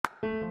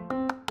Hi,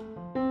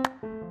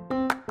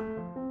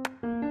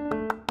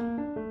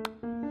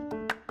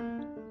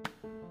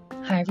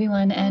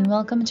 everyone, and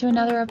welcome to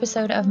another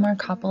episode of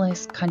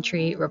Markopolis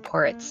Country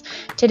Reports.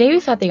 Today,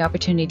 we've had the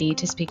opportunity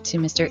to speak to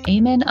Mr.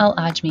 Ayman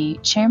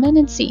Al-Ajmi, Chairman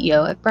and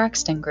CEO at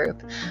Braxton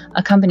Group,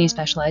 a company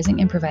specializing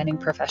in providing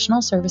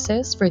professional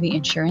services for the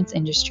insurance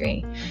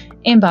industry.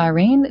 In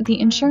Bahrain, the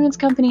insurance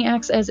company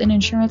acts as an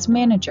insurance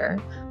manager,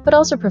 but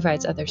also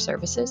provides other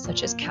services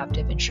such as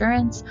captive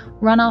insurance,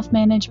 runoff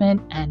management,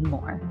 and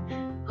more.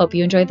 Hope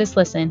you enjoyed this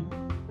listen.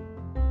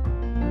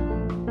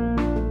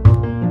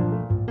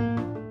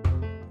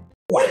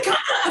 Welcome,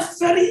 a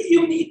very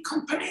unique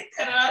company.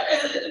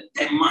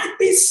 There might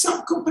be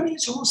some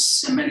companies who are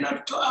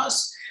similar to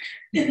us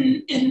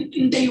in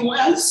the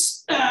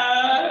US,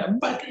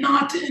 but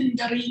not in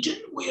the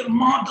region. We are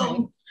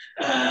modeled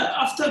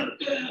after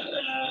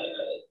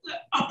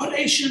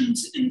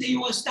operations in the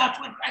US that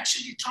we're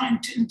actually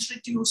trying to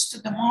introduce to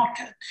the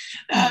market.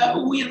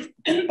 We're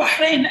in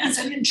Bahrain as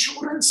an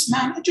insurance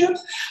manager,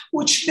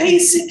 which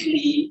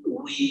basically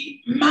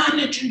we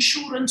manage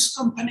insurance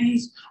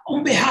companies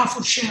on behalf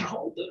of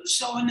shareholders.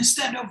 So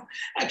instead of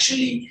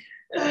actually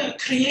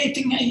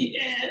creating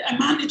a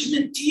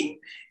management team,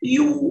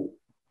 you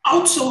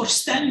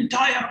outsource the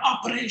entire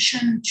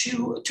operation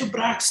to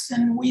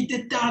Braxton. We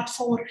did that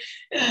for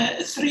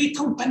 3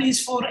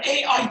 companies for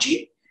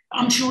AIG.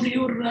 I'm sure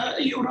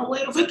you're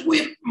aware of it.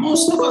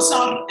 Most of us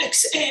are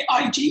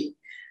ex-AIG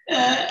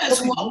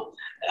as well.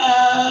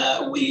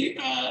 We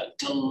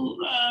till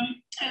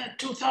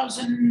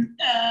 2000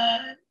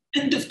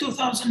 end of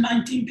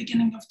 2019,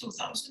 beginning of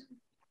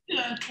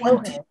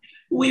 2020.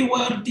 We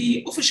were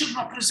the official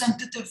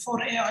representative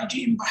for AIG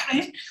in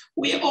Bahrain.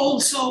 We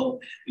also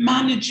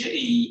manage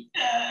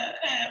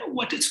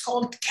what is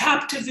called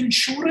captive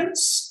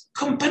insurance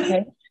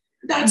company.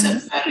 That's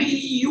a very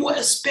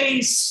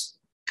US-based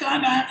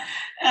kind of,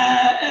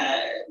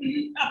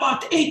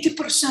 about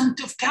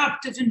 80% of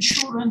captive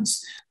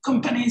insurance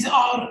companies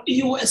are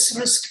US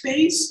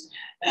risk-based.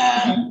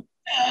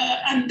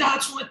 And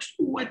that's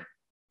what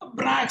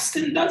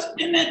Braxton does,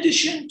 in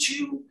addition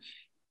to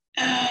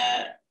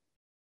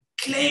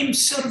claims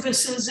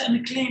services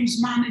and claims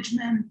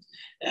management.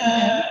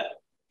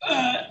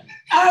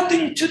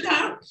 Adding to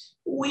that,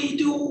 we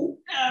do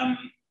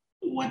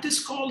what is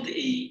called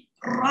a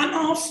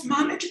runoff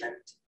management.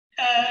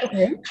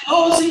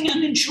 Closing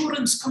an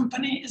insurance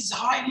company is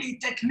highly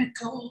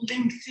technical,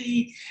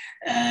 lengthy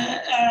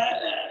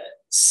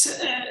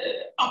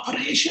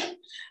operation.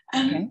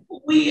 And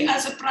we,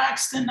 as a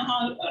Braxton,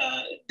 are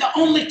the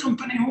only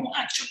company who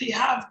actually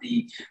have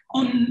the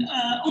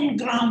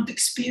on-ground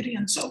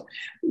experience. So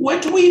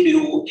what we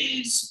do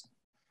is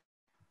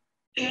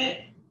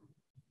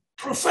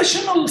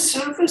professional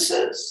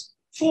services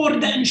for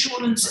the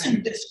insurance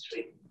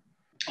industry.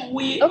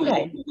 We're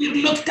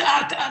looked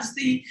at as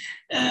the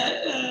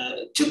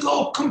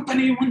to-go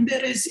company when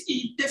there is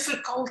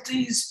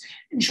difficulties.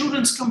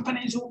 Insurance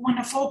companies who want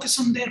to focus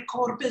on their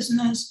core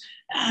business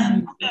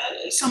and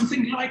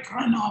something like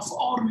runoff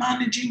or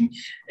managing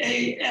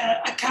a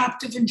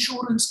captive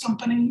insurance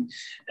company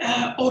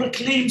or a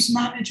claims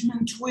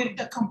management, where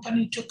the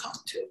company to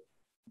come to.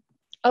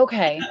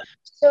 Okay.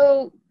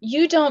 So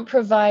you don't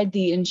provide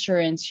the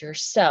insurance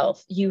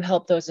yourself. You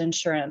help those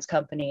insurance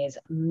companies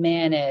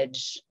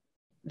manage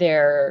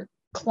their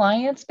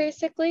clients,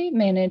 basically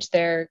manage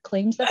their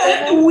claims that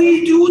they have?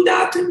 We do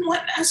that in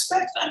one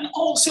aspect, and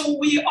also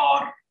we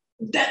are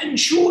the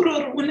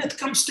insurer when it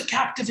comes to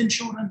captive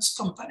insurance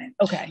company.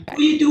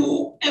 We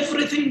do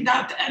everything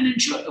that an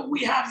insurer.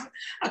 We have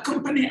a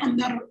company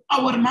under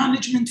our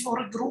management for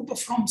a group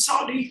from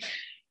Saudi.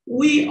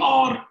 We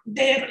are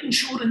their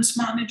insurance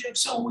manager,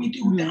 so we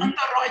do the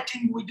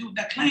underwriting, we do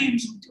the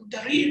claims, we do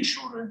the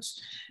reinsurance,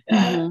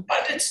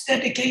 but it's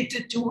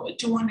dedicated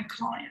to one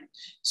client.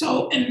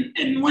 So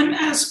in one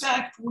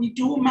aspect, we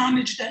do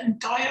manage the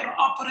entire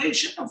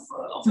operation of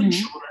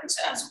insurance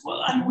as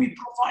well, and we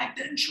provide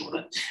the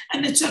insurance.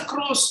 And it's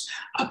across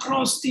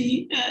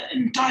the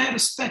entire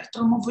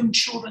spectrum of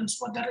insurance,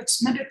 whether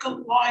it's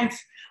medical, life,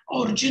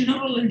 or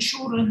general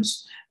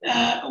insurance.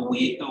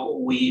 We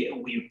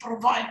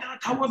provide that.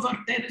 However,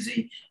 there is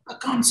a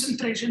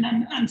concentration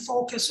and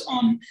focus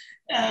on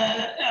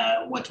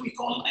what we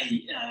call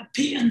a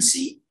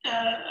P&C,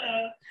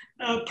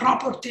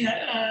 property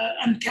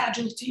and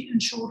casualty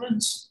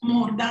insurance,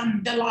 more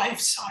than the life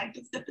side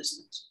of the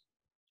business.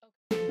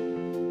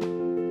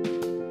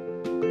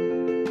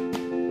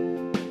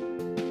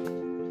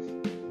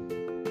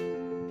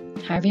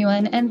 Hi,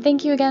 everyone, and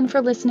thank you again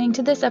for listening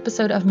to this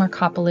episode of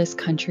Markopolis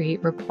Country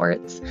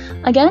Reports.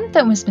 Again,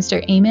 that was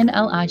Mr. Ayman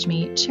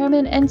Al-Ajmi,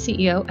 Chairman and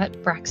CEO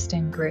at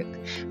Braxton Group,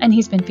 and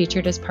he's been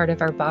featured as part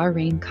of our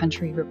Bahrain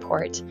Country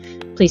Report.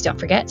 Please don't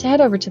forget to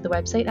head over to the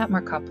website at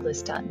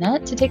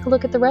markopolis.net to take a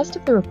look at the rest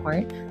of the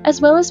report,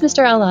 as well as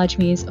Mr.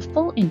 Al-Ajmi's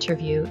full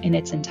interview in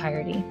its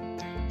entirety.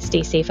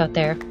 Stay safe out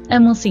there,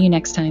 and we'll see you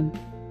next time.